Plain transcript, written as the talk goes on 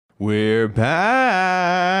We're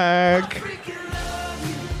back.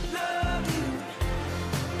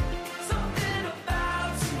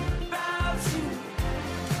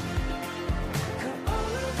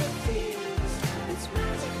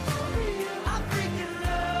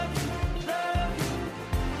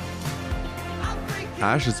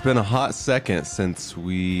 Ash, it's been a hot second since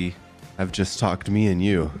we have just talked me and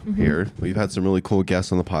you here. We've had some really cool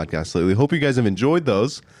guests on the podcast lately. Hope you guys have enjoyed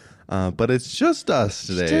those. But it's just us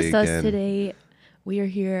today. It's just us today. We are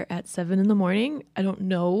here at 7 a.m. I don't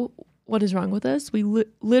know what is wrong with us. We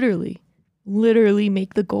literally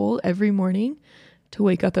make the goal every morning to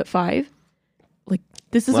wake up at 5. Like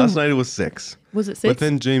this is last night it was 6. Was it 6? But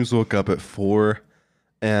then James woke up at 4,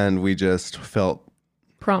 and we just felt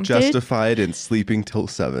prompted, justified in sleeping till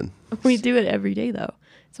 7. We do it every day though.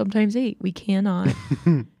 Sometimes 8. We cannot.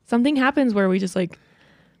 Something happens where we just like.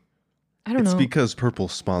 I don't know. It's because Purple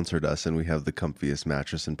sponsored us and we have the comfiest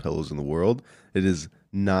mattress and pillows in the world. It is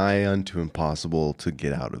nigh unto impossible to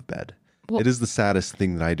get out of bed. Well, it is the saddest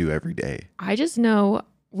thing that I do every day. I just know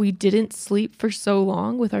we didn't sleep for so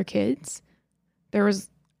long with our kids. There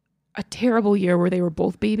was a terrible year where they were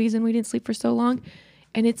both babies and we didn't sleep for so long.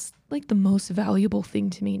 And it's like the most valuable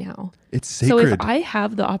thing to me now. It's sacred. So if I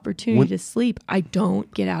have the opportunity to sleep, I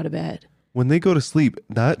don't get out of bed. When they go to sleep,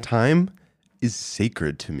 that time is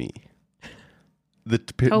sacred to me. The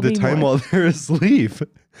time while they're asleep.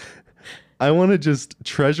 I want to just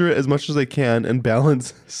treasure it as much as I can and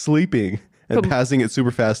balance sleeping and passing it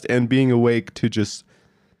super fast and being awake to just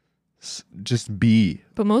be.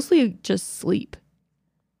 But mostly just sleep.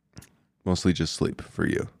 Mostly just sleep for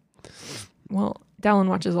you. Well, Dallin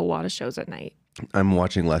watches a lot of shows at night. I'm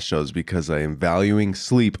watching less shows because I am valuing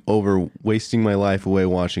sleep over wasting my life away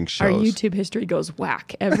watching shows. Our YouTube history goes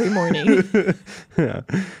whack every morning. Yeah.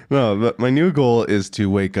 No, but my new goal is to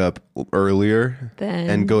wake up earlier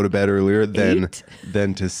and go to bed earlier than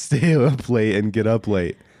to stay up late and get up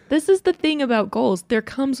late. This is the thing about goals. There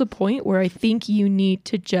comes a point where I think you need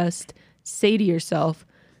to just say to yourself,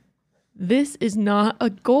 this is not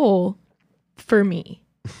a goal for me.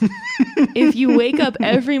 If you wake up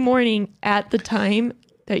every morning at the time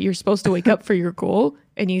that you're supposed to wake up for your goal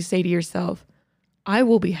and you say to yourself, I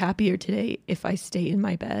will be happier today if I stay in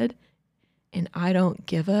my bed and I don't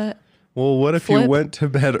give a Well, what if you went to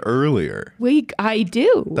bed earlier? I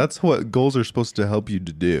do. That's what goals are supposed to help you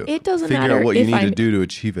to do. It doesn't matter. Figure out what you need to do to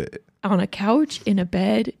achieve it. On a couch, in a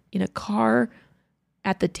bed, in a car,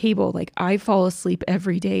 at the table. Like I fall asleep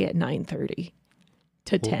every day at 9:30.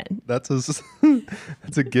 To 10. That's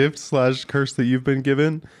a gift / curse that you've been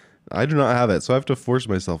given. I do not have it, so I have to force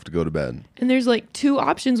myself to go to bed. And there's like 2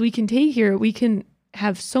 options we can take here. We can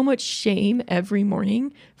have so much shame every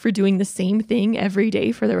morning for doing the same thing every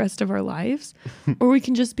day for the rest of our lives. Or we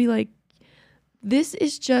can just be like, this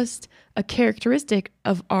is just a characteristic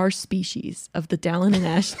of our species, of the Dallin and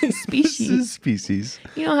Ashley species. This is species.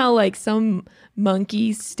 You know how like some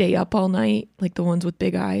monkeys stay up all night, like the ones with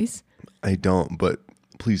big eyes? I don't, but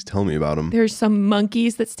please tell me about them. There's some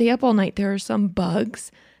monkeys that stay up all night. There are some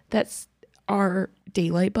bugs that are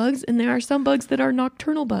daylight bugs, and there are some bugs that are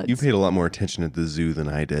nocturnal bugs. You paid a lot more attention at the zoo than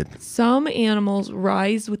I did. Some animals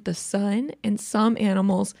rise with the sun, and some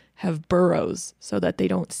animals have burrows so that they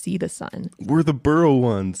don't see the sun. We're the burrow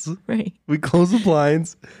ones. Right. We close the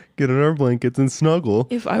blinds, get in our blankets, and snuggle.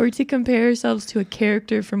 If I were to compare ourselves to a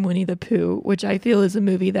character from Winnie the Pooh, which I feel is a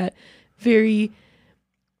movie that very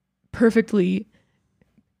perfectly,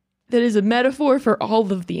 that is a metaphor for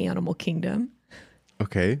all of the animal kingdom.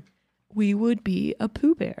 Okay. We would be a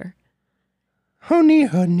Pooh Bear. Honey.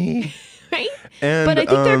 Right? And, but I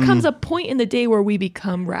think there comes a point in the day where we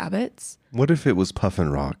become rabbits. What if it was Puff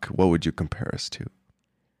and Rock? What would you compare us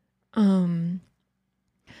to?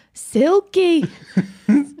 Silky.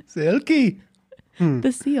 Silky.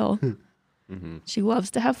 The seal. Mm-hmm. She loves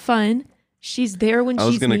to have fun. She's there when she's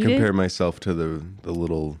needed. I was going to compare myself to the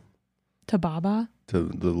little... To Baba? To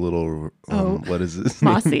the little... what is this?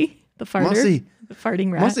 Mossy. The farter. Mossy. The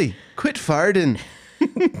farting rat. Mossy, quit farting.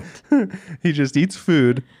 He just eats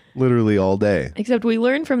food literally all day. Except we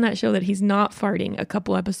learned from that show that he's not farting a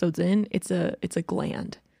couple episodes in. It's a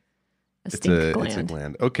gland. Stink gland. It's a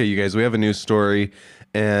gland. Okay, you guys, we have a new story,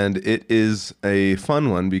 and it is a fun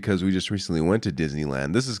one because we just recently went to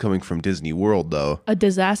Disneyland. This is coming from Disney World, though. A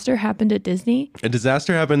disaster happened at Disney? A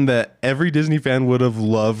disaster happened that every Disney fan would have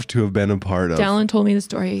loved to have been a part of. Dallin told me the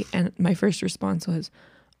story, and my first response was,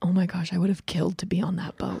 oh my gosh, I would have killed to be on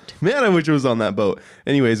that boat. Man, I wish I was on that boat.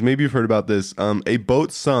 Anyways, maybe you've heard about this. A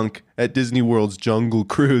boat sunk at Disney World's Jungle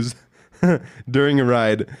Cruise during a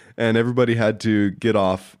ride, and everybody had to get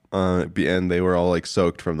off, and they were all like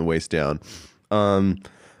soaked from the waist down.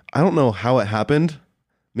 I don't know how it happened.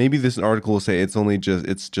 Maybe this article will say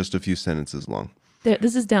it's just a few sentences long.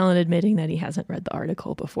 This is Dallin admitting that he hasn't read the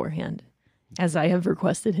article beforehand, as I have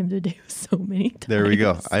requested him to do so many times. There we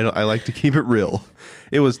go. I like to keep it real.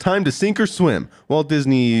 It was time to sink or swim. Walt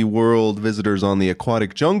Disney World visitors on the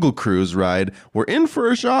Aquatic Jungle Cruise ride were in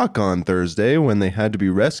for a shock on Thursday when they had to be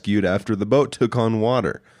rescued after the boat took on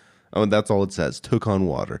water. Oh, that's all it says. Took on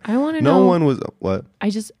water. I want to know. No one was what?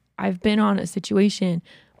 I've been on a situation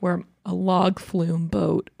where a log flume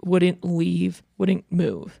boat wouldn't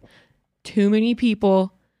move. Too many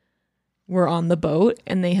people were on the boat,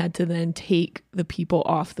 and they had to then take the people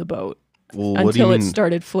off the boat until it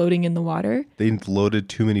started floating in the water. They loaded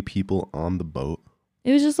too many people on the boat.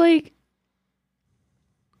 It was just like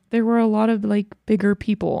there were a lot of like bigger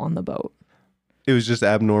people on the boat. It was just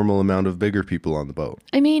abnormal amount of bigger people on the boat.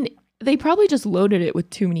 I mean, they probably just loaded it with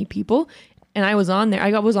too many people. And I was on there.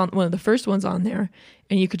 I was on one of the first ones on there,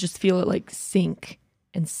 and you could just feel it like sink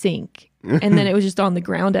and sink. And then it was just on the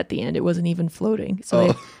ground at the end. It wasn't even floating.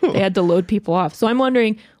 So they had to load people off. So I'm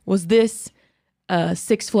wondering, was this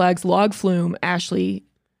Six Flags log flume Ashley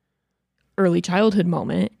early childhood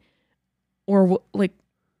moment? Or like,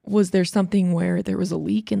 was there something where there was a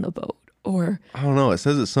leak in the boat? Or I don't know. It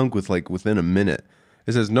says it sunk within a minute.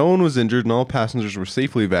 It says no one was injured and all passengers were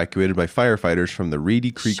safely evacuated by firefighters from the Reedy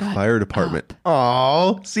Creek Fire Department.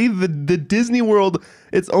 Oh, see, the Disney World,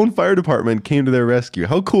 its own fire department came to their rescue.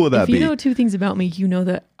 How cool would that be? If you know two things about me, you know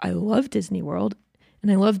that I love Disney World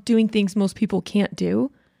and I love doing things most people can't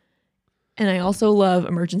do. And I also love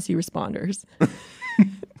emergency responders.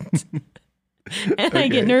 And I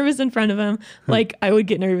get nervous in front of them. Like I would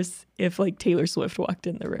get nervous if like Taylor Swift walked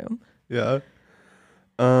in the room. Yeah.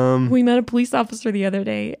 We met a police officer the other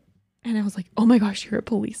day, and I was like, oh my gosh, you're a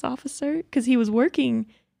police officer? Because he was working,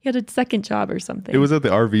 he had a second job or something. It was at the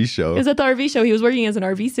RV show. It was at the RV show. He was working as an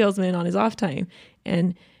RV salesman on his off time.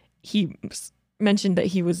 And he mentioned that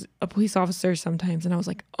he was a police officer sometimes. And I was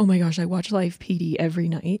like, oh my gosh, I watch Live PD every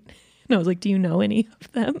night. And I was like, do you know any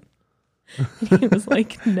of them? And he was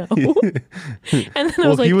like, no. And then I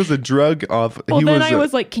was like, he was a drug off. Well, then I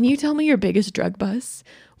was like, can you tell me your biggest drug bust?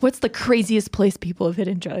 What's the craziest place people have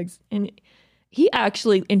hidden drugs? And he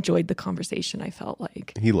actually enjoyed the conversation, I felt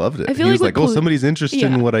like. He loved it. He was like, somebody's interested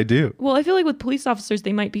in what I do. Well, I feel like with police officers,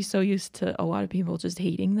 they might be so used to a lot of people just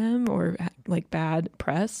hating them or like bad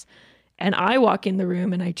press. And I walk in the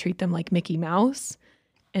room and I treat them like Mickey Mouse.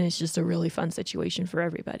 And it's just a really fun situation for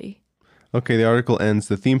everybody. Okay, the article ends.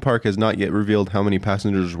 The theme park has not yet revealed how many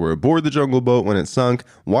passengers were aboard the Jungle Boat when it sunk,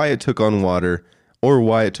 why it took on water, or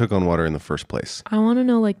why it took on water in the first place. I want to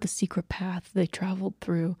know like the secret path they traveled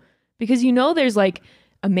through, because there's like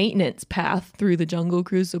a maintenance path through the Jungle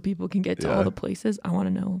Cruise so people can get to all the places. I want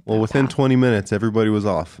to know. Well, within 20 minutes, everybody was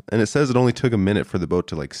off. And it says it only took a minute for the boat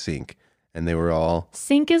to like sink. And they were all...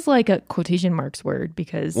 Sink is like a quotation marks word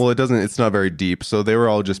because... Well, it's not very deep. So they were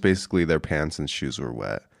all just basically their pants and shoes were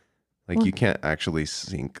wet. Like you can't actually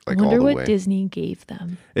sink like all the way. Wonder what Disney gave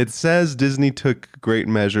them. It says Disney took great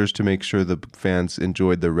measures to make sure the fans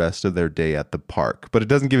enjoyed the rest of their day at the park, but it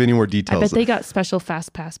doesn't give any more details. I bet they got special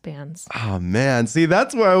fast pass bands. Oh man, see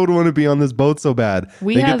that's why I would want to be on this boat so bad.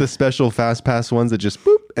 They get the special fast pass ones that just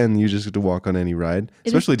boop and you just get to walk on any ride.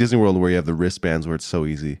 Especially Disney World where you have the wristbands where it's so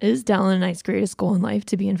easy. Is Dallin and I's greatest goal in life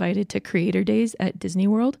to be invited to Creator Days at Disney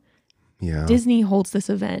World? Yeah. Disney holds this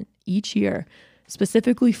event each year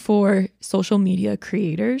specifically for social media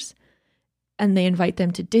creators, and they invite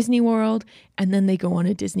them to Disney World, and then they go on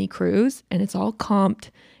a Disney cruise, and it's all comped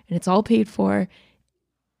and it's all paid for,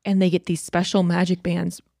 and they get these special magic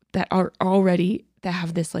bands that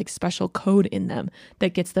have this like special code in them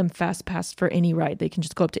that gets them fast pass for any ride. They can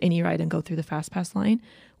just go up to any ride and go through the fast pass line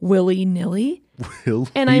willy-nilly.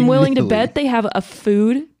 And I'm willing to bet they have a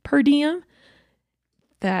food per diem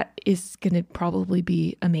that is going to probably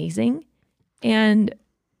be amazing. And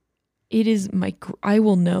it is I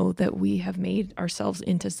will know that we have made ourselves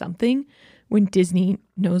into something when Disney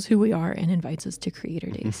knows who we are and invites us to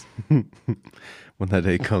Creator Days. When that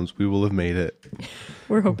day comes, we will have made it.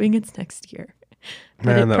 We're hoping it's next year. But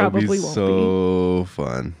Man, it probably that would be won't so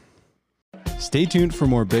fun. Stay tuned for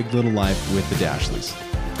more Big Little Life with the Dashleys.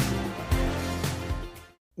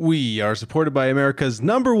 We are supported by America's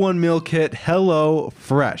 #1 meal kit,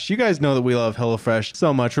 HelloFresh. You guys know that we love HelloFresh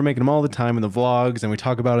so much. We're making them all the time in the vlogs, and we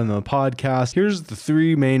talk about it in the podcast. Here's the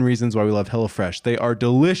 3 main reasons why we love HelloFresh. They are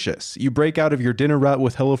delicious. You break out of your dinner rut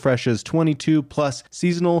with HelloFresh's 22 plus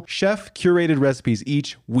seasonal chef-curated recipes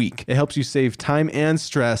each week. It helps you save time and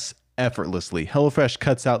stress effortlessly. HelloFresh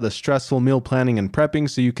cuts out the stressful meal planning and prepping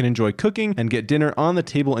so you can enjoy cooking and get dinner on the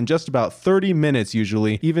table in just about 30 minutes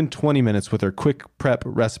usually, even 20 minutes with their quick prep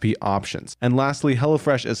recipe options. And lastly,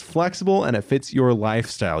 HelloFresh is flexible and it fits your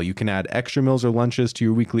lifestyle. You can add extra meals or lunches to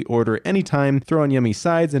your weekly order anytime, throw on yummy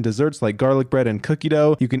sides and desserts like garlic bread and cookie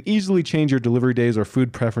dough. You can easily change your delivery days or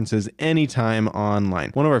food preferences anytime online.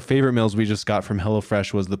 One of our favorite meals we just got from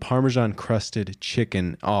HelloFresh was the Parmesan crusted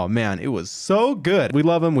chicken. Oh man, it was so good. We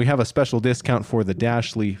love them. We have a special discount for the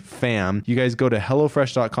Dashley fam. You guys go to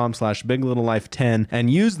HelloFresh.com/BigLittleLife10 and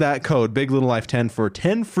use that code BigLittleLife10 for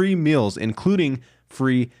 10 free meals, including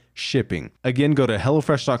free shipping. Again, go to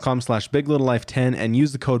HelloFresh.com/BigLittleLife10 and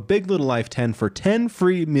use the code BigLittleLife10 for 10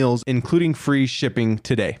 free meals, including free shipping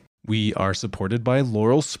today. We are supported by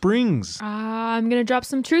Laurel Springs. I'm going to drop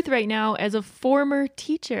some truth right now as a former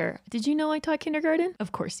teacher. Did you know I taught kindergarten?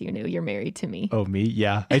 Of course you knew. You're married to me. Oh, me?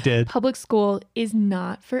 Yeah, I did. Public school is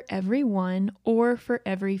not for everyone or for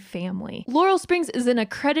every family. Laurel Springs is an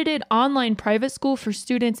accredited online private school for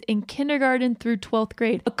students in kindergarten through 12th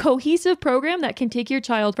grade. A cohesive program that can take your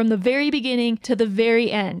child from the very beginning to the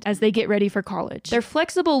very end as they get ready for college. Their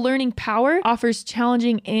flexible learning power offers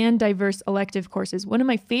challenging and diverse elective courses. One of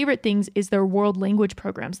my favorite things is their world language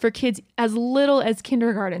programs for kids as little as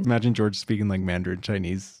kindergarten. Imagine George speaking like Mandarin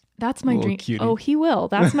Chinese. That's my dream. Cutie. Oh, he will.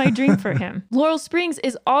 That's my dream for him. Laurel Springs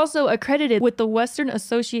is also accredited with the Western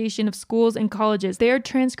Association of Schools and Colleges. Their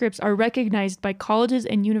transcripts are recognized by colleges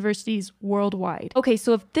and universities worldwide. Okay,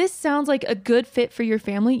 so if this sounds like a good fit for your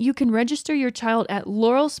family, you can register your child at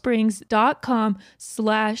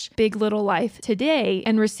laurelsprings.com/BigLittleLife today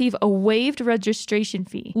and receive a waived registration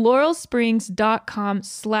fee.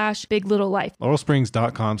 laurelsprings.com/BigLittleLife.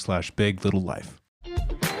 laurelsprings.com/BigLittleLife.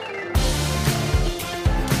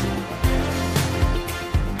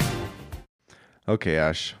 Okay,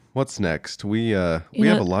 Ash, what's next? We have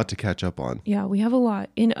a lot to catch up on. Yeah, we have a lot.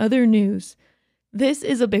 In other news, this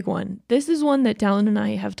is a big one. This is one that Dallin and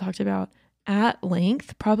I have talked about at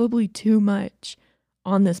length, probably too much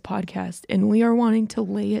on this podcast, and we are wanting to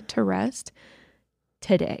lay it to rest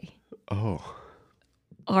today. Oh.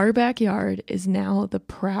 Our backyard is now the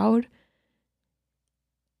proud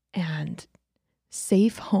and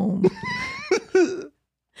safe home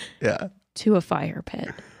Yeah. to a fire pit.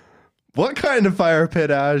 What kind of fire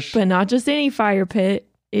pit, Ash? But not just any fire pit.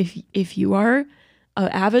 If you are an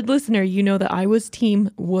avid listener, you know that I was team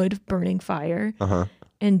wood burning fire. Uh-huh.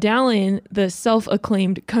 And Dallin, the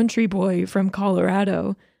self-acclaimed country boy from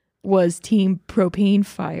Colorado, was team propane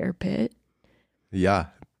fire pit. Yeah.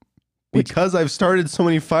 Because I've started so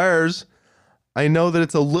many fires, I know that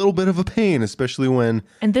it's a little bit of a pain, especially when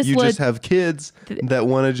just have kids that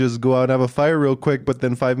want to just go out and have a fire real quick, but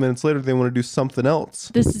then 5 minutes later they want to do something else.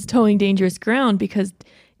 This is towing dangerous ground because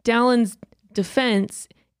Dallin's defense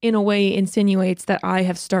in a way insinuates that I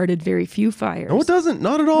have started very few fires. No, it doesn't.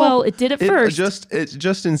 Not at all. Well, it did at first. It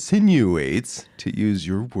just insinuates, to use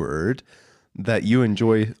your word, that you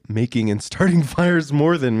enjoy making and starting fires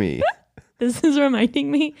more than me. This is reminding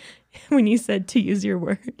me when you said to use your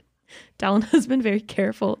word. Dallin has been very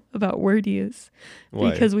careful about word use.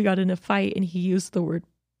 Why? Because we got in a fight and he used the word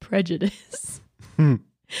prejudice. And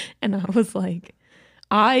I was like,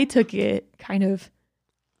 I took it kind of,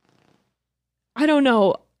 I don't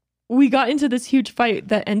know. We got into this huge fight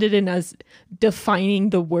that ended in us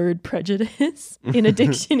defining the word prejudice in a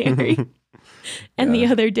dictionary. And the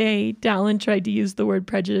other day, Dallin tried to use the word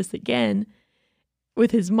prejudice again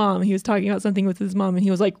with his mom. He was talking about something with his mom and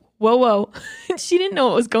he was like, whoa. She didn't know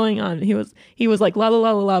what was going on. He was like, la, la,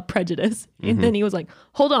 la, la, la, prejudice. And then he was like,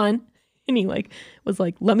 hold on. And he was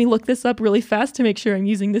like, let me look this up really fast to make sure I'm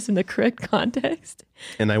using this in the correct context.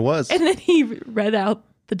 And I was. And then he read out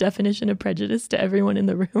the definition of prejudice to everyone in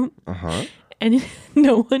the room. Uh-huh. And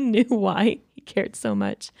no one knew why he cared so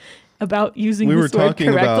much about using this word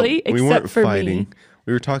correctly, except for me.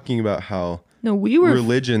 We were talking about how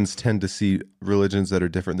religions tend to see religions that are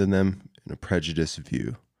different than them in a prejudiced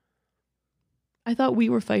view. I thought we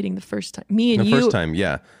were fighting the first time. Me and you. The first time,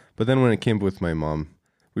 yeah. But then when it came with my mom,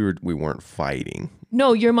 we weren't fighting.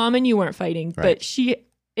 No, your mom and you weren't fighting. Right. But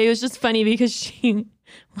it was just funny because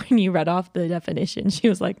when you read off the definition, she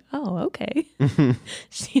was like, oh, okay.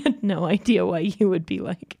 She had no idea why you would be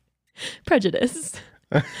like, prejudice.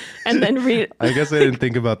 And then read. I guess I didn't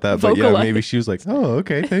think about that, but yeah, maybe she was like, "Oh,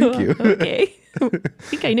 okay, thank you." Okay, I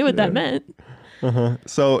think I knew what that meant. Uh-huh.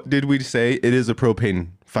 So, did we say it is a propane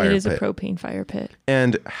fire pit? It is a propane fire pit.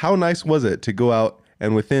 And how nice was it to go out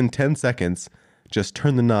and within 10 seconds, just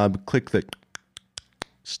turn the knob, click the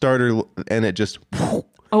starter, and it just.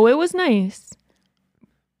 Oh, it was nice.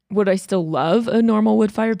 Would I still love a normal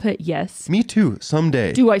wood fire pit? Yes. Me too,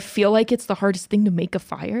 someday. Do I feel like it's the hardest thing to make a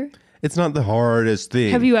fire? It's not the hardest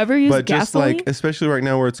thing. Have you ever used But just gasoline? like, especially right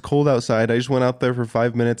now where it's cold outside, I just went out there for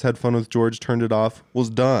 5 minutes, had fun with George, turned it off, was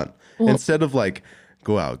done. Instead of like,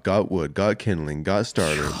 go out, got wood, got kindling, got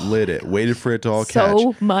starter, lit it, waited for it to all catch.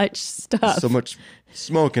 So much stuff. So much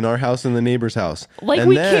smoke in our house and the neighbor's house. Like and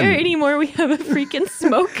we care anymore. We have a freaking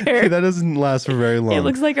smoker. That doesn't last for very long. It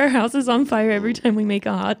looks like our house is on fire every time we make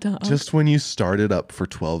a hot dog. Just when you start it up for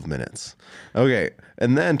 12 minutes. Okay.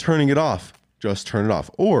 And then turning it off. Just turn it off.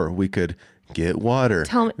 Or we could get water.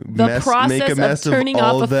 Tell me the process make a mess of turning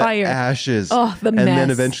all off a the fire. ashes. Oh, the and mess.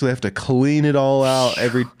 then eventually have to clean it all out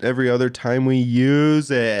every other time we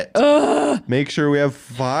use it. Make sure we have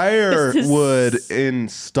firewood in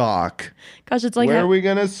stock. Gosh, it's like Where are we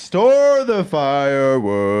gonna store the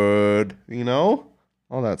firewood? You know,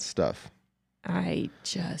 all that stuff. I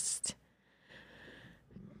just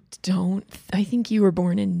don't. I think you were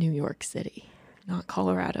born in New York City, not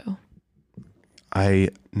Colorado. I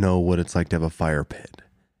know what it's like to have a fire pit.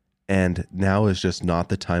 And now is just not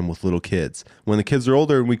the time with little kids. When the kids are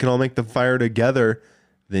older and we can all make the fire together,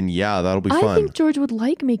 then yeah, that'll be fun. I think George would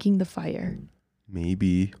like making the fire.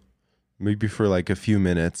 Maybe for like a few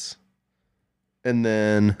minutes. And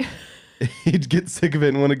then he'd get sick of it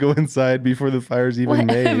and want to go inside before the fire's even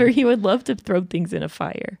Whatever. made. He would love to throw things in a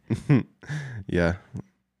fire. Yeah.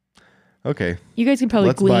 Okay. You guys can probably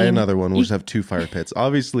Let's glean. buy another one. We'll just have 2 fire pits.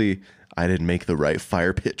 Obviously, I didn't make the right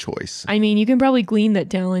fire pit choice. I mean, you can probably glean that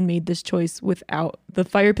Dallin made this choice without the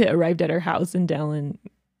fire pit arrived at our house, and Dallin,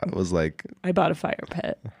 I was like, I bought a fire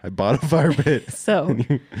pit. I bought a fire pit. So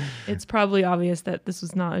it's probably obvious that this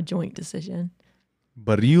was not a joint decision.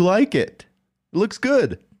 But you like it. It looks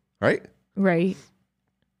good, right? Right.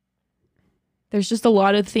 There's just a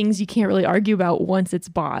lot of things you can't really argue about once it's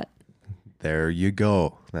bought. There you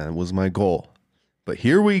go. That was my goal. But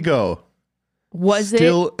here we go. Was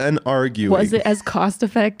Still an arguing. Was it as cost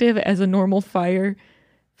effective as a normal fire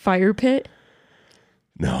pit?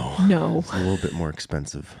 No. No. It's a little bit more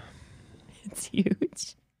expensive. It's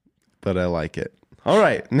huge. But I like it. All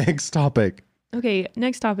right. Next topic. Okay,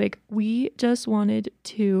 next topic. We just wanted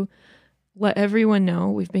to let everyone know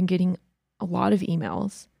we've been getting a lot of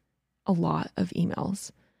emails.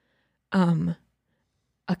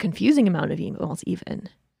 A confusing amount of emails even.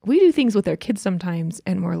 We do things with our kids sometimes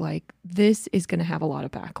and we're like, this is going to have a lot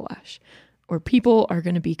of backlash, or people are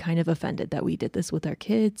going to be kind of offended that we did this with our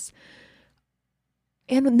kids.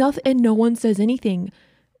 And no one says anything.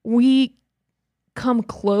 We come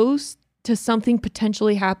close to something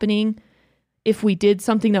potentially happening if we did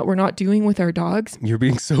something that we're not doing with our dogs. You're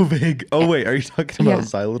being so vague. Oh, wait. Are you talking about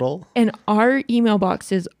xylitol? And our email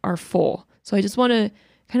boxes are full. So I just want to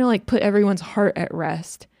kind of like put everyone's heart at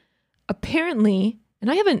rest. Apparently, and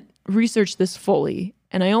I haven't researched this fully,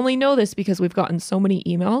 and I only know this because we've gotten so many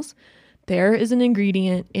emails, there is an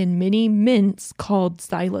ingredient in mini mints called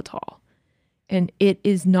xylitol, and it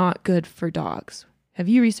is not good for dogs. Have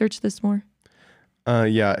you researched this more?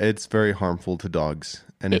 Yeah, it's very harmful to dogs.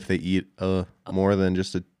 And if they eat more than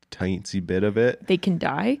just a teensy bit of it, they can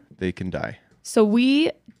die. They can die. So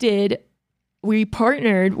we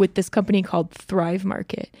partnered with this company called Thrive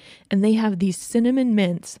Market, and they have these cinnamon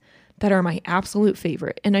mints that are my absolute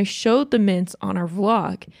favorite. And I showed the mints on our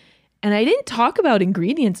vlog, and I didn't talk about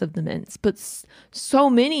ingredients of the mints, but so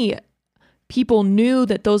many people knew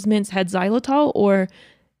that those mints had xylitol, or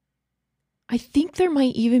I think there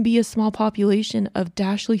might even be a small population of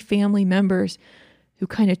Dashley family members who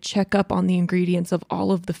kind of check up on the ingredients of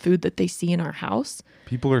all of the food that they see in our house.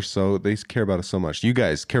 People are they care about us so much. You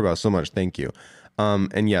guys care about us so much. Thank you.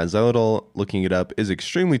 And yeah, xylitol, looking it up, is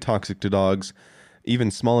extremely toxic to dogs.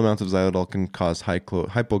 Even small amounts of xylitol can cause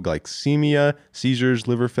hypoglycemia, seizures,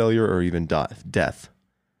 liver failure, or even death.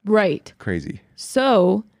 Right. Crazy.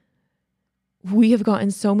 So we have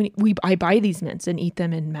gotten so many. I buy these mints and eat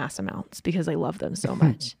them in mass amounts because I love them so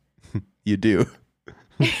much. You do.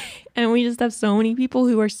 And we just have so many people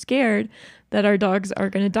who are scared that our dogs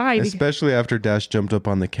are going to die. Especially after Dash jumped up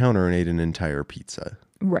on the counter and ate an entire pizza.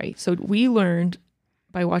 Right. So we learned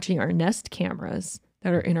by watching our Nest cameras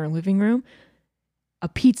that are in our living room, a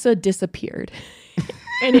pizza disappeared.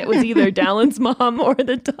 And it was either Dallin's mom or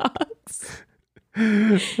the dogs.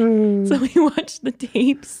 So we watched the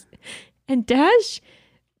tapes, and Dash,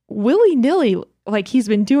 willy-nilly, like he's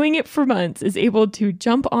been doing it for months, is able to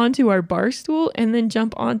jump onto our bar stool and then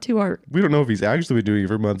jump onto our... We don't know if he's actually been doing it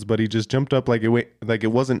for months, but he just jumped up like it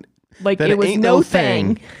wasn't... Like that it was ain't no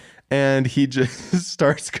thing. And he just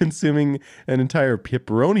starts consuming an entire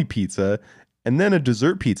pepperoni pizza And then a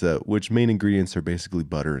dessert pizza, which main ingredients are basically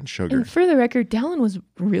butter and sugar. And for the record, Dallin was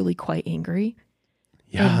really quite angry.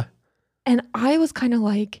 Yeah. And I was kind of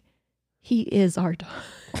like, he is our dog.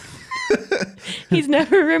 He's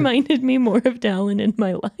never reminded me more of Dallin in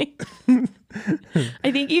my life.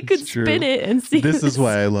 I think you could spin it and see. This is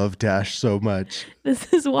why I love Dash so much.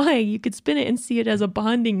 This is why you could spin it and see it as a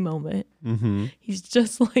bonding moment. Mm-hmm. He's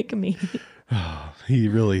just like me. He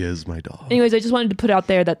really is my dog. Anyways, I just wanted to put out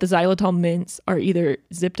there that the xylitol mints are either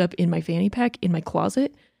zipped up in my fanny pack, in my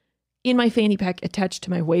closet, in my fanny pack attached to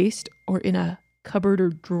my waist, or in a cupboard or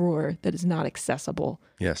drawer that is not accessible.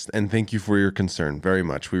 Yes, and thank you for your concern very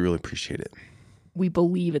much. We really appreciate it. We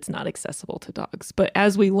believe it's not accessible to dogs. But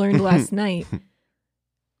as we learned last night,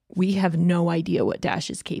 we have no idea what Dash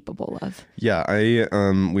is capable of. Yeah,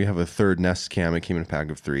 we have a third Nest Cam. It came in a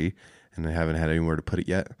pack of 3, and I haven't had anywhere to put it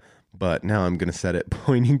yet. But now I'm going to set it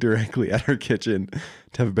pointing directly at our kitchen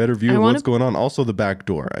to have a better view of what's going on. Also the back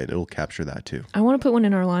door. It'll capture that too. I want to put one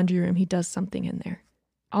in our laundry room. He does something in there.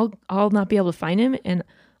 I'll not be able to find him, and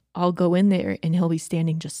I'll go in there and he'll be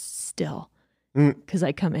standing just still because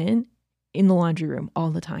I come in the laundry room all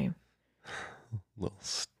the time. Little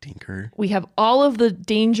stinker. We have all of the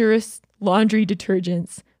dangerous laundry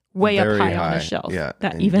detergents way Very up high on the shelf that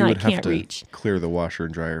and even I can't reach. Clear the washer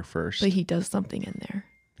and dryer first. But he does something in there.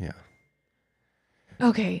 Yeah.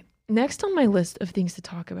 Okay, next on my list of things to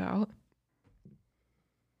talk about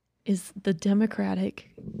is the Democratic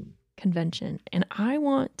convention, and I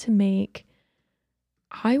want to make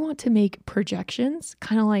projections,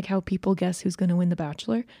 kind of like how people guess who's going to win The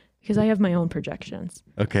Bachelor, because I have my own projections.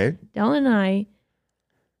 Okay. Dallin and I,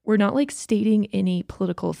 we're not like stating any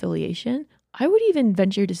political affiliation. I would even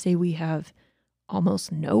venture to say we have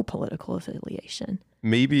almost no political affiliation.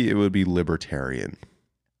 Maybe it would be libertarian.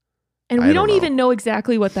 And we don't even know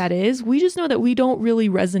exactly what that is. We just know that we don't really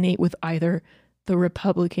resonate with either the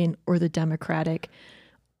Republican or the Democratic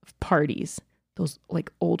parties, those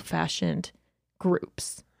like old-fashioned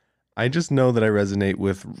groups. I just know that I resonate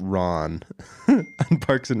with Ron on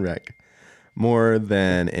Parks and Rec more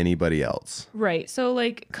than anybody else. Right. So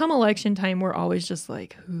like come election time, we're always just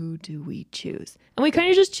like, who do we choose? And we kind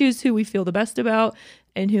of just choose who we feel the best about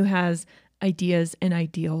and who has ideas and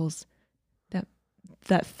ideals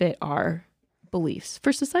that fit our beliefs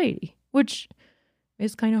for society, which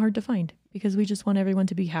is kind of hard to find because we just want everyone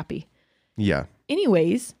to be happy. Yeah.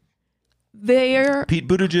 Anyways, Pete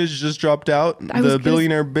Buttigieg just dropped out. The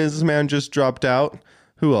billionaire businessman just dropped out.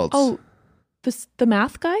 Who else? Oh, the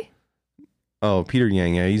math guy? Oh, Peter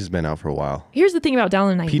Yang. Yeah, he's been out for a while. Here's the thing about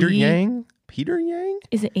Dallin and I. Peter Yang?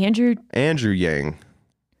 Is it Andrew? Andrew Yang.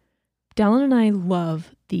 Dallin and I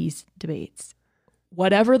love these debates.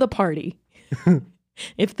 Whatever the party.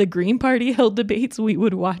 If the Green Party held debates, we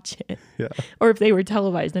would watch it. Yeah. Or if they were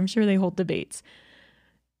televised, I'm sure they hold debates.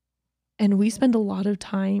 And we spend a lot of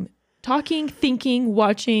time talking, thinking,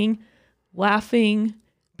 watching, laughing,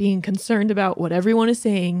 being concerned about what everyone is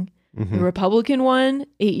saying. Mm-hmm. The Republican one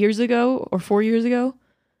 8 years ago or 4 years ago.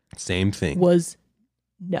 Same thing. Was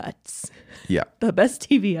nuts. Yeah. The best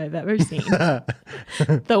TV I've ever seen.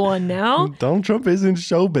 The one now. Donald Trump is in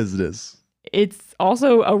show business. It's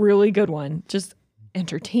also a really good one. Just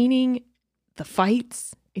entertaining, the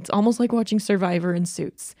fights. It's almost like watching Survivor in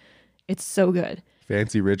Suits. It's so good.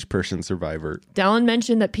 Fancy rich person Survivor. Dallin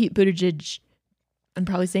mentioned that Pete Buttigieg, I'm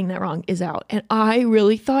probably saying that wrong, is out. And I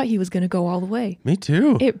really thought he was going to go all the way. Me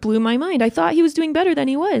too. It blew my mind. I thought he was doing better than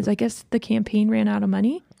he was. I guess the campaign ran out of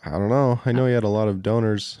money. I don't know. I know he had a lot of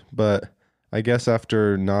donors, but I guess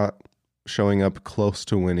after not showing up close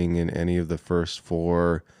to winning in any of the first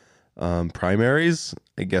 4 primaries,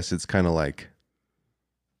 I guess it's kind of like.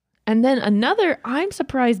 And then I'm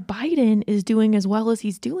surprised Biden is doing as well as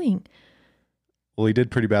he's doing. Well, he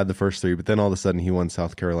did pretty bad the first 3, but then all of a sudden he won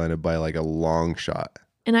South Carolina by like a long shot.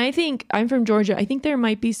 And I think, I'm from Georgia, I think there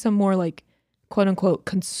might be some more like quote unquote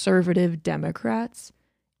conservative Democrats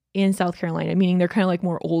in South Carolina, meaning they're kind of like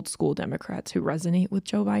more old school Democrats who resonate with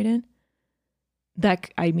Joe Biden.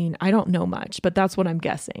 I don't know much, but that's what I'm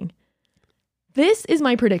guessing. This is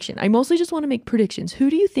my prediction. I mostly just want to make predictions. Who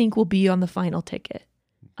do you think will be on the final ticket?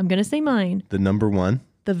 I'm going to say mine. The number 1?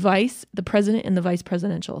 The president and the vice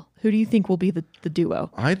presidential. Who do you think will be the duo?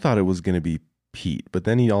 I thought it was going to be Pete, but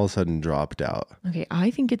then he all of a sudden dropped out. Okay, I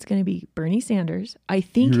think it's going to be Bernie Sanders. I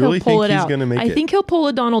think he'll pull it out. I think he'll pull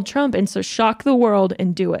a Donald Trump and so shock the world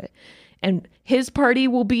and do it. And his party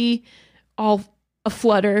will be all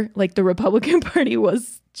aflutter, like the Republican Party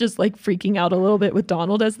was just like freaking out a little bit with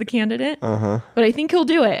Donald as the candidate. Uh-huh. But I think he'll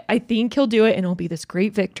do it. And it'll be this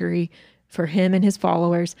great victory for him and his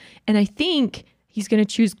followers. And I think he's going to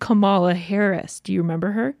choose Kamala Harris. Do you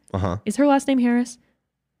remember her? Uh-huh. Is her last name Harris?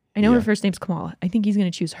 I know Yeah. her first name's Kamala. I think he's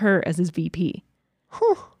going to choose her as his VP.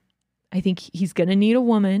 Huh. I think he's going to need a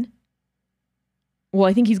woman. Well,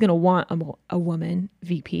 I think he's going to want a woman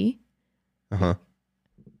VP. Uh-huh.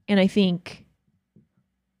 And I think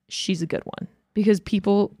she's a good one because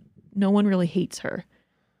no one really hates her.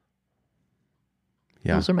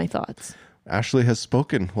 Yeah. Those are my thoughts. Ashley has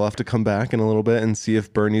spoken. We'll have to come back in a little bit and see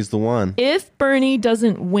if Bernie's the one. If Bernie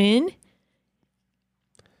doesn't win,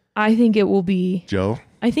 I think it will be... Joe?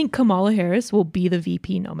 I think Kamala Harris will be the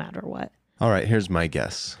VP no matter what. All right, here's my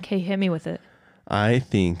guess. Okay, hit me with it. I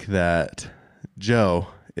think that Joe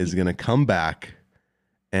is going to come back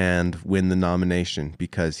and win the nomination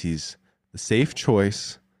because he's the safe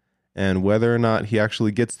choice. And whether or not he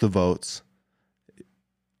actually gets the votes,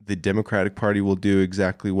 the Democratic Party will do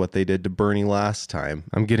exactly what they did to Bernie last time.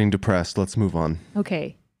 I'm getting depressed. Let's move on.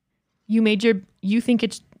 Okay. You think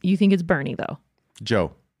it's Bernie though.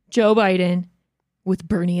 Joe. Joe Biden with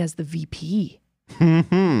Bernie as the VP.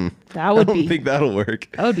 Hmm. That would I don't be think that'll work.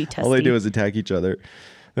 that would be testy. All they do is attack each other.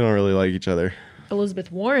 They don't really like each other.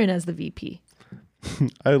 Elizabeth Warren as the VP.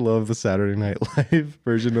 I love the Saturday Night Live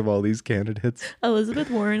version of all these candidates.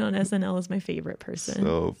 Elizabeth Warren on SNL is my favorite person.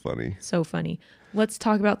 So funny. So funny. Let's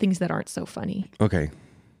talk about things that aren't so funny. Okay.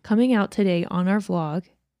 Coming out today on our vlog.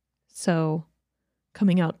 So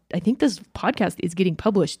coming out, I think this podcast is getting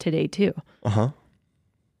published today too, Uh-huh.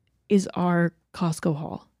 is our Costco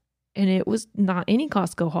haul. And it was not any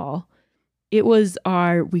Costco haul. It was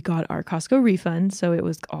we got our Costco refund. So it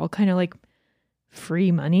was all kind of like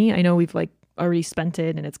free money. I know we've like already spent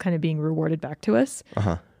it and it's kind of being rewarded back to us.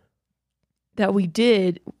 Uh-huh. That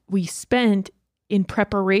we spent in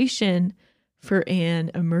preparation for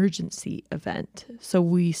an emergency event. So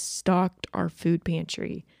we stocked our food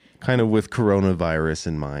pantry. Kind of with coronavirus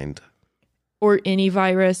in mind. Or any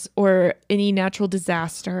virus or any natural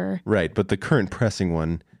disaster. Right, but the current pressing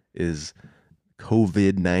one is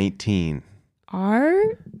COVID-19. Our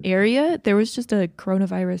area, there was just a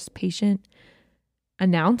coronavirus patient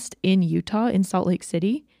announced in Utah, in Salt Lake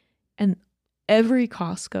City, and every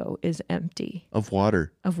Costco is empty Of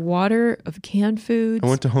water. of water, of canned foods. I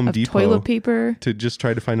went to Home of Depot toilet paper. to just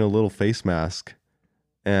try to find a little face mask,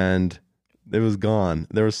 and it was gone.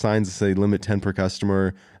 There were signs that say limit 10 per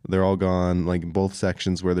customer. They're all gone, like in both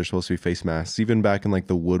sections where there's supposed to be face masks. Even back in like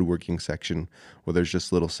the woodworking section where there's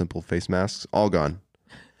just little simple face masks, all gone.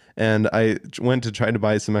 And I went to try to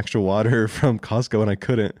buy some extra water from Costco and I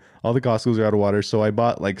couldn't. All the Costco's are out of water. So I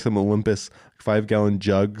bought like some Olympus 5-gallon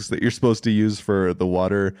jugs that you're supposed to use for the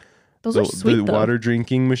water. Those are sweet, the though. water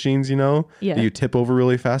drinking machines, you know? Yeah. That you tip over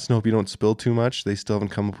really fast and hope you don't spill too much. They still haven't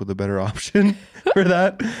come up with a better option for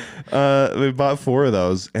that. We bought 4 of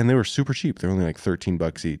those and they were super cheap. They're only like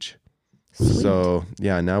 $13 each. Sweet. So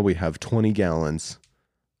yeah, now we have 20 gallons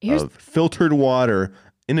Here's of filtered water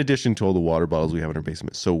in addition to all the water bottles we have in our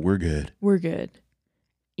basement. So we're good. We're good.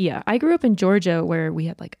 Yeah, I grew up in Georgia where we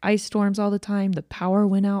had like ice storms all the time. The power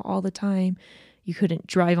went out all the time. You couldn't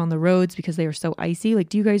drive on the roads because they were so icy. Like,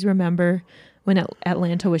 do you guys remember when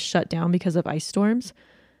Atlanta was shut down because of ice storms?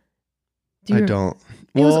 I don't.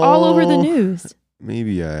 It was all over the Well, news.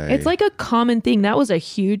 Maybe It's like a common thing. That was a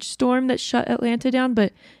huge storm that shut Atlanta down,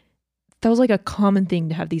 but that was like a common thing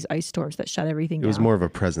to have these ice storms that shut everything it down. was more of a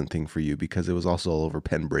present thing for you because it was also all over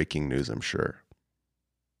Penn breaking news, I'm sure.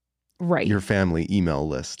 right. Your family email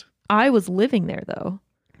list. I was living there though.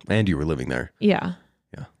 And you were living there. Yeah.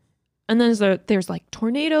 Yeah. And then there's like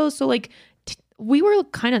tornadoes. So like we were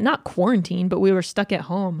kind of not quarantined, but we were stuck at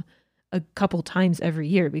home a couple times every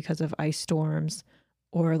year because of ice storms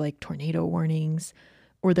or like tornado warnings,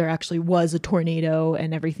 or there actually was a tornado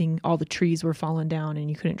and everything, all the trees were falling down and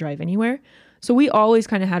you couldn't drive anywhere. So we always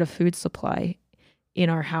kind of had a food supply in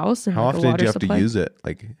our house. And How like a often did water you have supply. to use it?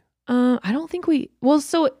 Like, I don't think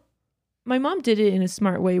so my mom did it in a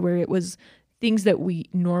smart way where it was things that we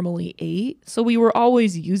normally ate. So we were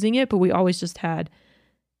always using it, but we always just had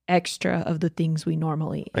extra of the things we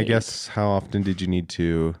normally ate. I guess how often did you need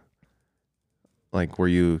to, like, were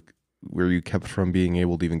you kept from being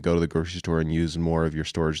able to even go to the grocery store and use more of your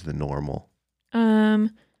storage than normal?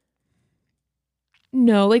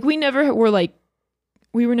 No, like we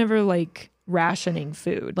were never like rationing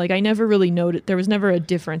food. Like I never really noted, there was never a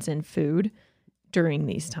difference in food during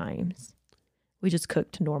these times. We just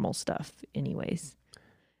cooked normal stuff anyways.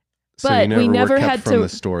 So But you never we never were kept had from to- the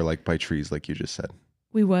store like by trees, like you just said.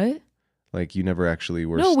 We what? Like you never actually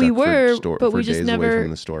were. No, stuck we for were, but for we just days never- away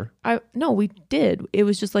from the store. No, we did. It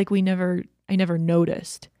was just like I never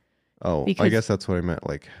noticed. Oh, I because- guess that's what I meant.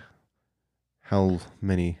 Like, how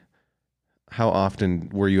many how often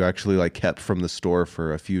were you actually like kept from the store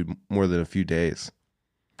for more than a few days?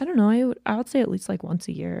 I don't know. I would say at least like once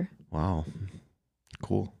a year. Wow.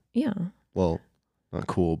 Cool. Yeah. Well, not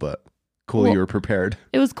cool, but cool Well, you were prepared.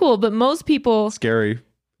 It was cool, but most people, Scary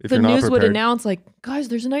if the you're not news would prepared. announce like, guys,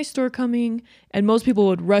 there's a nice store coming. And most people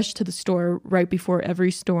would rush to the store right before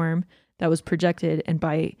every storm that was projected and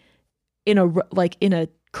buy in a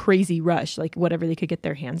crazy rush, like whatever they could get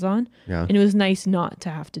their hands on. Yeah. And it was nice not to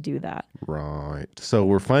have to do that. Right. So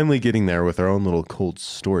we're finally getting there with our own little cold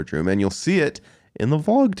storage room, and you'll see it in the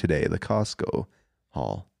vlog today, the Costco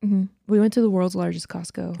haul Mm-hmm. We went to the world's largest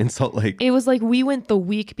Costco. in Salt Lake. It was like we went the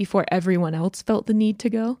week before everyone else felt the need to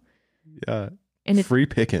go. Yeah. And Free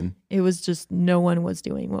picking. it was just no one was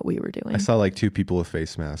doing what we were doing. I saw like 2 people with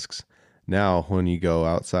face masks. Now, when you go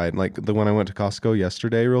outside, like the one I went to Costco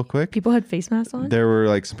yesterday, real quick, People had face masks on? there were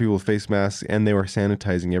like some people with face masks, and they were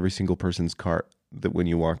sanitizing every single person's cart that when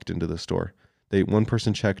you walked into the store. One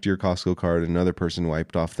person checked your Costco card, another person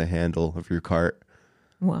wiped off the handle of your cart.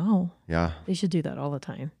 Wow. Yeah, They should do that all the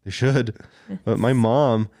time. they should. But my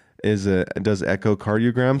mom does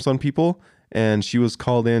echocardiograms on people, and she was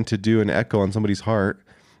called in to do an echo on somebody's heart,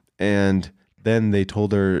 and then they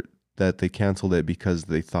told her that they canceled it because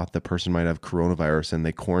they thought the person might have coronavirus, and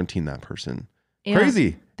they quarantined that person. Yeah. Crazy.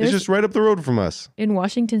 It's There's- just right up the road from us. In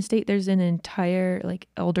Washington State, there's an entire like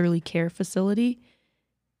elderly care facility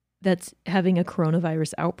that's having a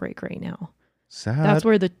coronavirus outbreak right now. Sad. That's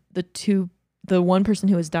where the one person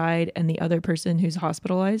who has died and the other person who's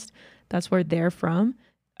hospitalized, that's where they're from.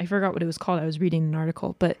 I forgot what it was called. I was reading an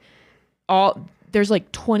article, but there's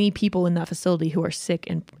like 20 people in that facility who are sick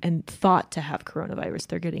and thought to have coronavirus.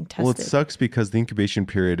 They're getting tested. Well, it sucks because the incubation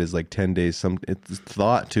period is like 10 days. It's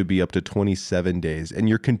thought to be up to 27 days, and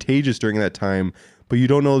you're contagious during that time, but you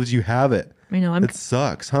don't know that you have it. I know. It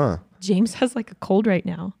sucks, huh? James has like a cold right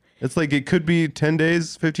now. It's like it could be 10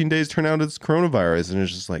 days, 15 days, turn out it's coronavirus, and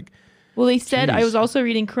it's just like, Well, they said, I Jeez. was also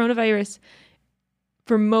reading coronavirus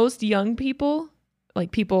for most young people,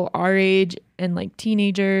 like people our age and like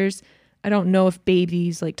teenagers. I don't know if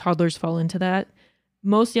babies, like toddlers, fall into that.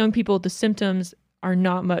 Most young people, the symptoms are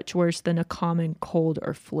not much worse than a common cold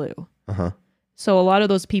or flu. uh-huh. So a lot of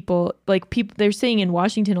those people, they're saying in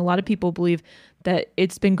Washington, a lot of people believe that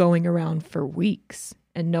it's been going around for weeks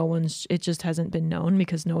and it just hasn't been known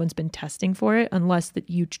because no one's been testing for it unless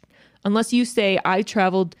you say I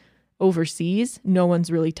traveled overseas, no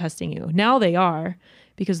one's really testing you. Now they are,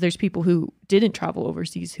 because there's people who didn't travel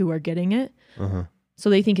overseas who are getting it. Uh-huh. So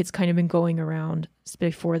they think it's kind of been going around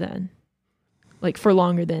before then, like for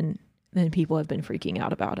longer than people have been freaking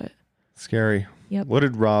out about it. Scary. Yep. What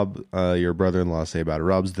did Rob, your brother-in-law, say about it?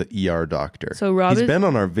 Rob's the ER doctor. So Rob He's is- been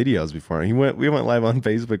on our videos before. We went live on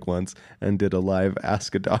Facebook once and did a live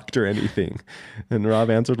Ask a Doctor Anything, and Rob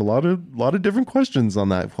answered a lot of different questions on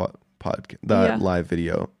that live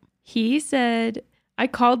video. He said, I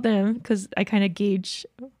called them because I kind of gauge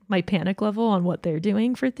my panic level on what they're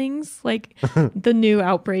doing for things like the new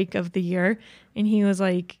outbreak of the year. And he was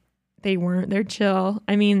like, they're chill.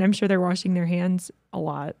 I mean, I'm sure they're washing their hands a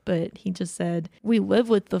lot, but he just said, we live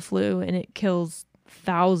with the flu and it kills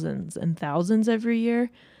thousands and thousands every year.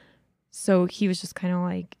 So he was just kind of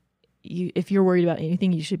like, if you're worried about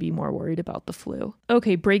anything, you should be more worried about the flu.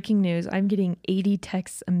 Okay, breaking news. I'm getting 80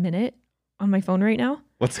 texts a minute on my phone right now.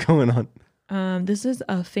 What's going on? This is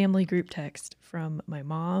a family group text from my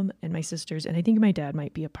mom and my sisters, and I think my dad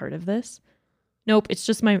might be a part of this. Nope, it's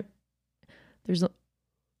just my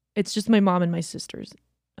mom and my sisters.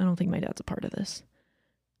 I don't think my dad's a part of this.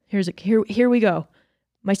 Here we go.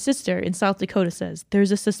 My sister in South Dakota says,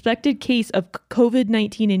 there's a suspected case of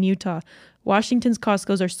COVID-19 in Utah. Washington's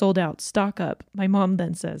Costco's are sold out. Stock up. My mom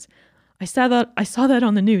then says, I saw that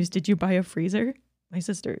on the news. Did you buy a freezer? My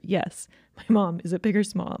sister, yes. My mom, is it big or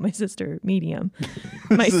small? My sister, medium.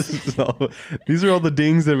 These are all the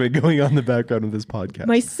dings that have been going on in the background of this podcast.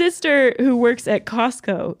 My sister, who works at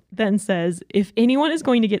Costco, then says, if anyone is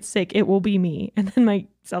going to get sick, it will be me. And then my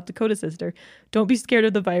South Dakota sister, don't be scared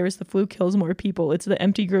of the virus. The flu kills more people. It's the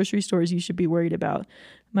empty grocery stores you should be worried about.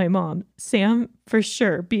 My mom, Sam, for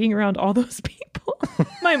sure, being around all those people.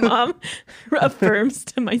 My mom affirms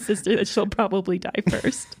to my sister that she'll probably die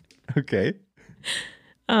first. Okay.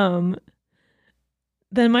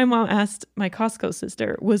 Then my mom asked my Costco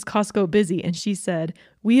sister, was Costco busy? And she said,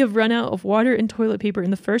 we have run out of water and toilet paper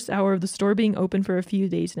in the first hour of the store being open for a few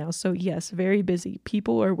days now. So yes, very busy.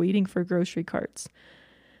 People are waiting for grocery carts.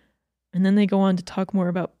 And then they go on to talk more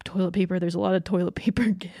about toilet paper. There's a lot of toilet paper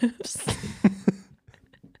gifts.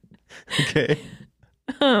 Okay.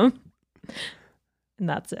 And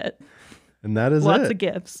that's it. And that is Lots it. of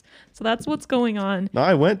gifts. So that's what's going on. No,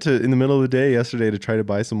 I went in the middle of the day yesterday to try to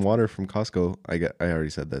buy some water from Costco. I already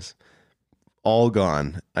said this. All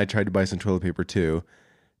gone. I tried to buy some toilet paper too.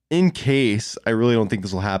 In case, I really don't think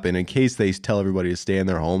this will happen, in case they tell everybody to stay in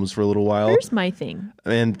their homes for a little while. Here's my thing.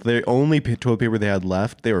 And the only toilet paper they had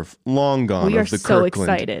left, they were long gone. We are of the so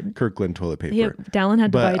Kirkland, excited. Kirkland toilet paper. Dallin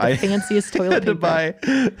had to But buy the fanciest toilet had paper. to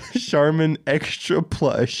buy Charmin extra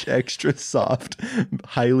plush, extra soft,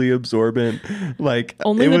 highly absorbent. Like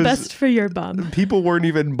Only it the was, best for your bum. People weren't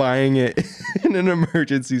even buying it in an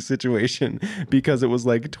emergency situation because it was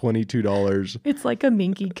like $22. It's like a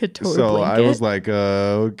Minky Couture So blanket. I was like,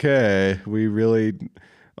 okay, we really,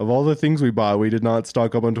 of all the things we bought, we did not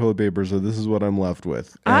stock up on toilet paper, so this is what I'm left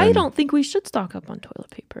with. I And don't think we should stock up on toilet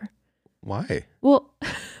paper. why? Well,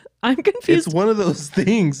 I'm confused. It's one of those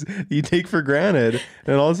things you take for granted,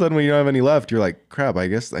 and all of a sudden when you don't have any left, you're like, crap, I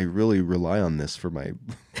guess I really rely on this for my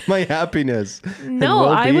my happiness. and No,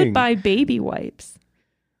 I would well-being." buy baby wipes.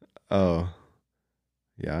 Oh.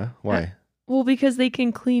 Yeah? Why? Well, because they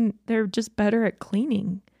can clean. They're just better at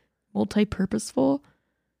cleaning. Multi-purposeful.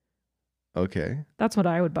 Okay. That's what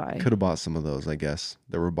I would buy. Could have bought some of those, I guess.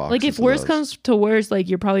 There were boxes Like if of worse those. comes to worse, like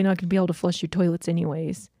you're probably not going to be able to flush your toilets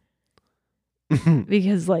anyways.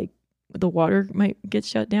 Because like the water might get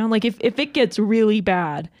shut down. Like if it gets really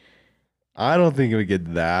bad, I don't think it would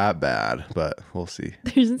get that bad, but we'll see.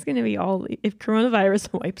 there's just going to be if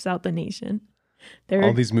coronavirus wipes out the nation, there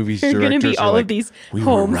All these movies are going to directors be are all like, of these we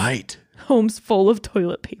homes, were right. homes full of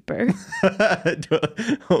toilet paper.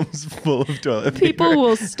 Homes full of toilet paper. People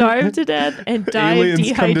will starve to death and die Aliens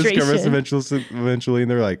of come discover us dehydration. eventually, and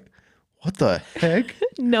they're like, what the heck?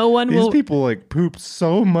 No one These will. people like poop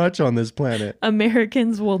so much on this planet.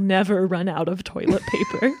 Americans will never run out of toilet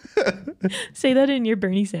paper. Say that in your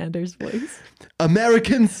Bernie Sanders voice.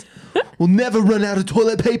 Americans will never run out of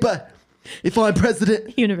toilet paper. If I'm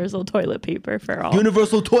president, Universal toilet paper for all.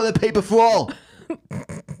 universal toilet paper for all.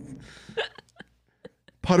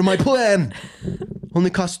 Part of my plan.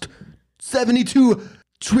 Only cost $72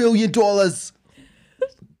 trillion.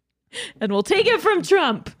 And we'll take it from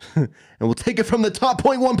Trump. And we'll take it from the top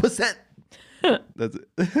 0.1%. That's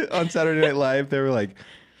it. On Saturday Night Live, they were like,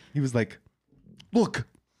 he was like, look,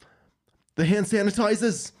 the hand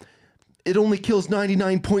sanitizers, it only kills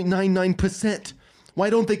 99.99%. Why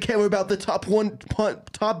don't they care about the top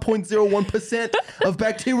 0.01% of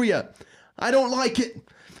bacteria? I don't like it.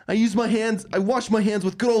 I use my hands, I wash my hands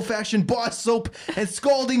with good old fashioned bar soap and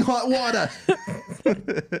scalding hot water.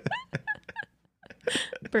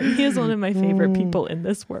 Bernie is one of my favorite people in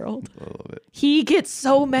this world. I love it. He gets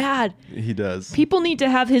so mad. He does. People need to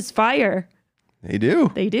have his fire. They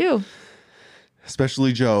do. They do.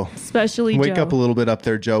 Especially Joe. Especially Wake Joe. up a little bit up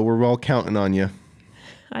there, Joe. We're all counting on you.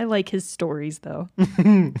 I like his stories, though.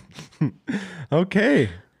 Okay.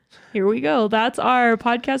 Here we go. That's our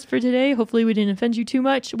podcast for today. Hopefully we didn't offend you too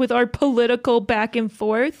much with our political back and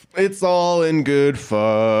forth. It's all in good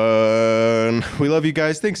fun. We love you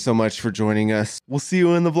guys. Thanks so much for joining us. We'll see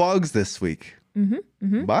you in the vlogs this week.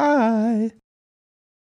 Bye.